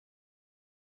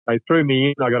they threw me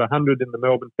in. I got 100 in the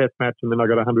Melbourne Test match, and then I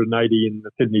got 180 in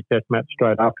the Sydney Test match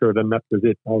straight after it, and that was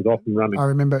it. I was off and running. I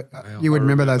remember. You would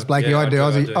remember those, Blakey. Yeah, I do. I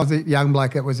I do. was a young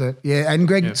Blake. It was And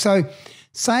Greg, so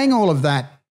saying all of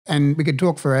that, and we could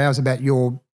talk for hours about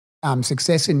your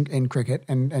success in cricket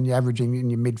and you're averaging in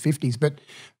your mid-50s, but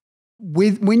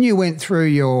when you went through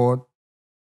your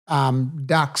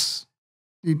ducks,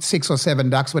 6 or 7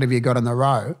 ducks, whatever you got in the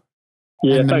row.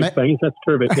 Yeah, thanks. That's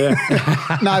terrific, yeah.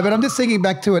 No, but I'm just thinking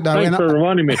back to it though. Thanks for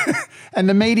reminding me. And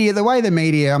the media,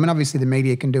 I mean, obviously the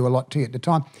media can do a lot to you at the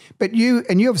time, but you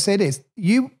have said this,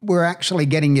 you were actually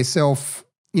getting yourself,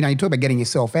 you talk about getting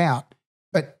yourself out,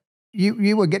 but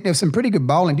you were getting some pretty good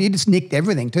bowling. You just nicked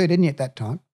everything too, didn't you, at that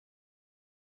time?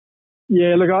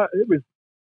 Yeah, look, it was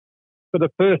for the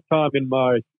first time in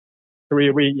my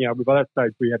career. By that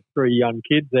stage we had 3 young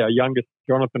kids. Our youngest,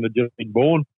 Jonathan, had just been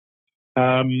born.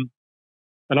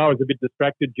 And I was a bit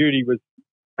distracted. Judy was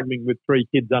struggling with 3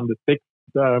 kids under 6,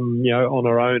 on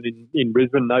her own in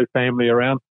Brisbane, no family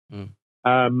around.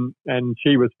 And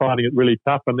she was finding it really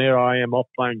tough. And there I am off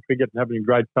playing cricket and having a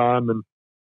great time. And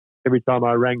every time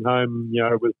I rang home,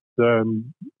 it was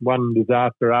one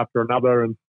disaster after another.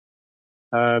 And,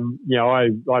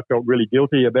 I felt really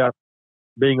guilty about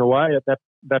being away at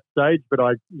that stage, but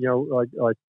I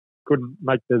couldn't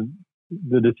make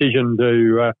the decision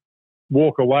to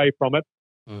walk away from it.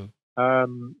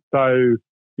 So,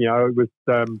 it was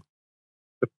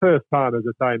the first time, as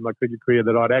I say, in my cricket career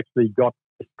that I'd actually got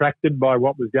distracted by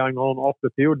what was going on off the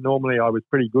field. Normally I was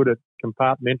pretty good at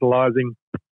compartmentalising.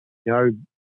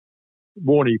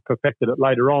 Warney perfected it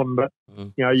later on, but,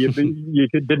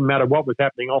 it didn't matter what was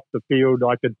happening off the field.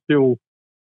 I could still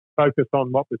focus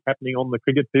on what was happening on the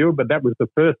cricket field, but that was the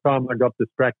first time I got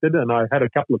distracted, and I had a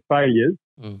couple of failures.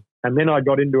 And then I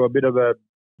got into a bit of the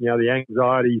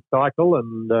anxiety cycle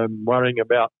and worrying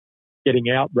about getting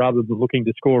out rather than looking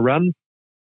to score runs.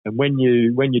 And when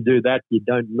you do that, you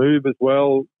don't move as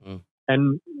well.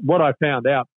 And what I found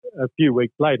out a few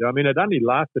weeks later, I mean, it only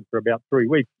lasted for about 3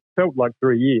 weeks. It felt like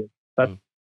 3 years. But,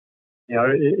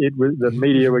 it was the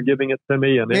media were giving it to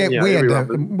me. And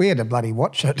we had to bloody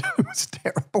watch it. It was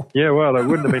terrible. Yeah, well, it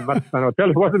wouldn't have been much fun. I'll tell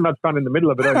you, it wasn't much fun in the middle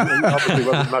of it. It obviously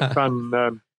wasn't much fun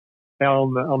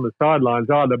on the sidelines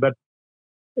either. But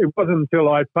it wasn't until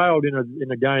I failed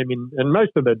in a game, and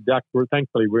most of the ducks were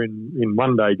thankfully in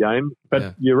one-day games.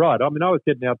 But you're right. I mean, I was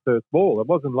getting out first ball. It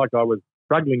wasn't like I was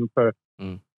struggling for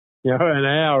an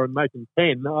hour and making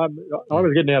 10. I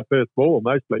was getting out first ball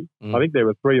mostly. I think there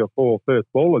were 3 or 4 first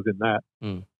ballers in that.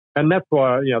 And that's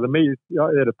why the media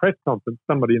at a press conference,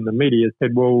 somebody in the media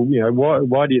said, "Well,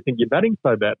 why do you think you're batting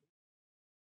so bad?"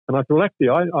 And I said, "Well, actually,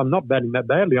 I'm not batting that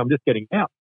badly. I'm just getting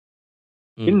out."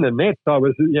 In the nets, I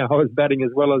was batting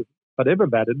as well as I'd ever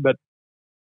batted, but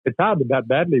it's hard to bat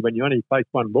badly when you only face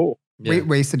one ball. Yeah.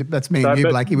 We used to, that's me and you,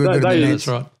 Blakey. We were good in the nets.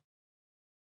 That's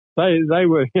right. They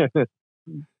were.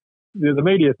 The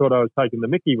media thought I was taking the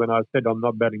mickey when I said I'm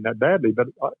not batting that badly, but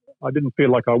I didn't feel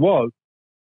like I was.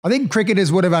 I think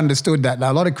cricketers would have understood that.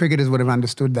 A lot of cricketers would have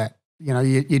understood that. I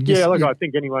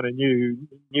think anyone who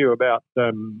knew about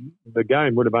the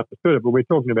game would have understood it. But we're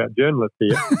talking about journalists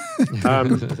here.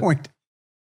 Good point.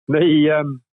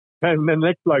 And the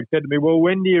next bloke said to me, "Well,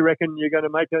 when do you reckon you're going to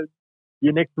make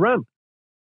your next run?"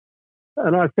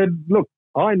 And I said, "Look,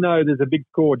 I know there's a big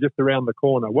score just around the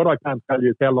corner. What I can't tell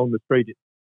you is how long the street is."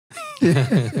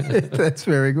 That's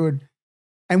very good.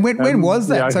 And when was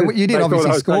that? So you did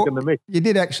obviously score. You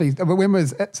did actually. But when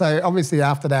was so? Obviously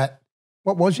after that,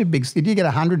 what was your big? Did you get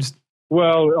 100s?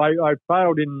 Well, I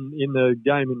failed in the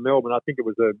game in Melbourne. I think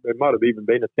it might have even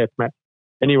been a test match.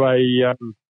 Anyway,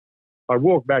 I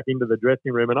walked back into the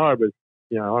dressing room and I was,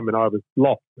 I was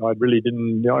lost. I really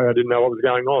didn't know what was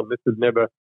going on. This had never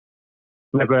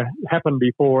happened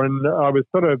before. And I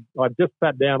just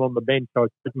sat down on the bench. I was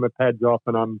taking my pads off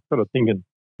and I'm sort of thinking,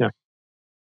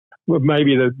 well,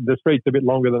 maybe the street's a bit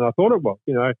longer than I thought it was,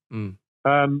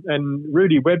 And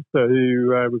Rudy Webster, who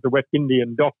was a West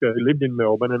Indian doctor who lived in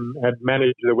Melbourne and had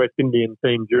managed the West Indian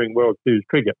team during World Series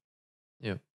cricket,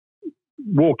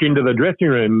 walk into the dressing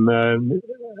room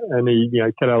and he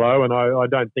said hello, and I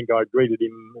don't think I greeted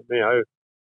him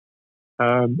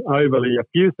overly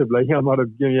effusively. I might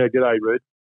have given "G'day, Rude,"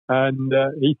 and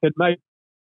he said, "Mate,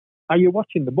 are you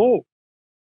watching the ball?"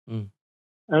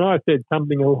 And I said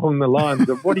something along the lines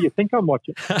of, "What do you think I'm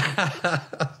watching?"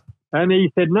 And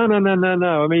he said, No.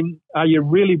 I mean, are you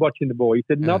really watching the ball? He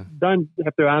said, don't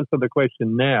have to answer the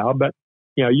question now, but,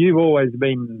 you've always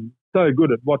been so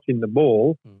good at watching the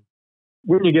ball.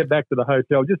 When you get back to the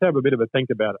hotel, just have a bit of a think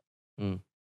about it.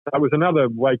 That was another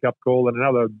wake-up call and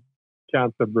another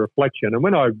chance of reflection. And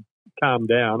when I calmed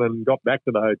down and got back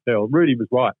to the hotel, Rudy was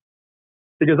right.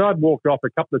 Because I'd walked off a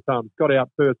couple of times, got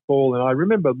out first ball, and I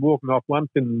remember walking off once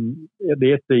at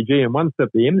the SCG and once at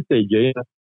the MCG, and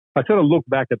I sort of looked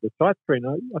back at the sight screen.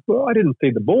 I thought, I didn't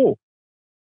see the ball.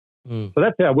 So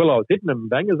that's how well I was hitting them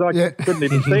bangers. I couldn't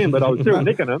even see them, but I was still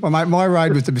nicking them. Well, mate, my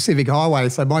road was the Pacific Highway,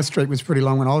 so my streak was pretty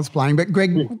long when I was playing. But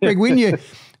Greg, when you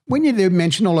do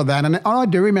mention all of that, and I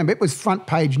do remember it was front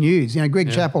page news. You know,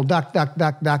 Greg Chappell, duck,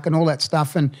 and all that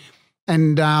stuff. And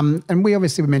we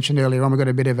obviously mentioned earlier on we got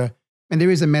a bit of and there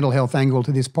is a mental health angle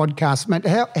to this podcast, mate.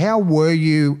 How were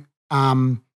you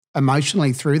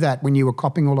emotionally through that when you were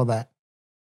copping all of that?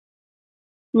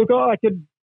 Look, I could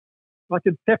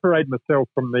separate myself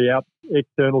from the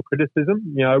external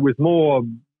criticism. You know, it was more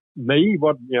me,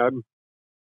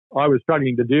 I was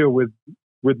struggling to deal with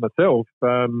myself.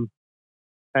 And,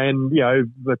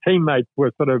 the teammates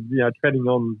were sort of, treading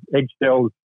on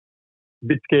eggshells, a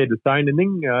bit scared to say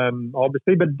anything,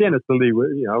 obviously. But Dennis and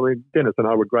Dennis and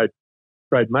I were great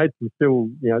mates and still,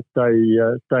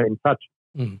 stay in touch.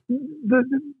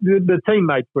 The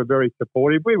teammates were very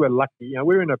supportive. We were lucky.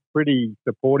 We were in a pretty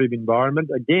supportive environment.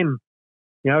 Again,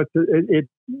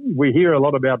 we hear a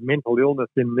lot about mental illness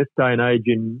in this day and age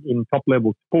in top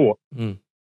level sport.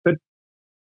 But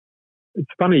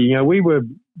it's funny, we were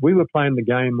playing the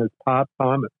game as part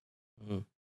timers,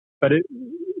 but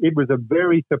it was a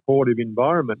very supportive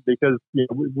environment because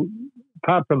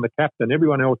apart from the captain,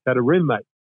 everyone else had a roommate.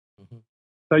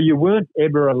 So you weren't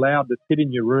ever allowed to sit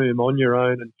in your room on your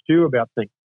own and stew about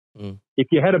things. If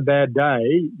you had a bad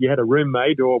day, you had a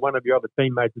roommate or one of your other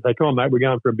teammates and say, come on, mate, we're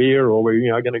going for a beer or we're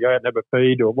going to go out and have a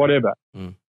feed or whatever.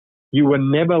 You were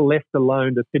never left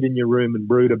alone to sit in your room and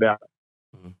brood about it.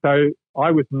 So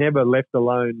I was never left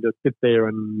alone to sit there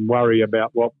and worry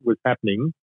about what was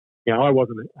happening. I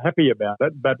wasn't happy about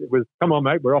it, but it was, come on,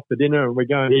 mate, we're off to dinner and we're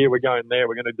going here, we're going there,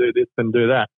 we're going to do this and do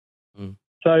that.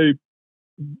 So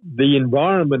the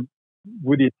environment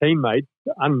with your teammates,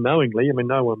 unknowingly,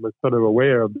 no one was sort of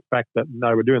aware of the fact that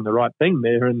they were doing the right thing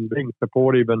there and being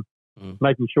supportive and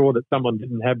making sure that someone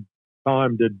didn't have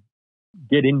time to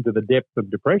get into the depths of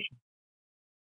depression.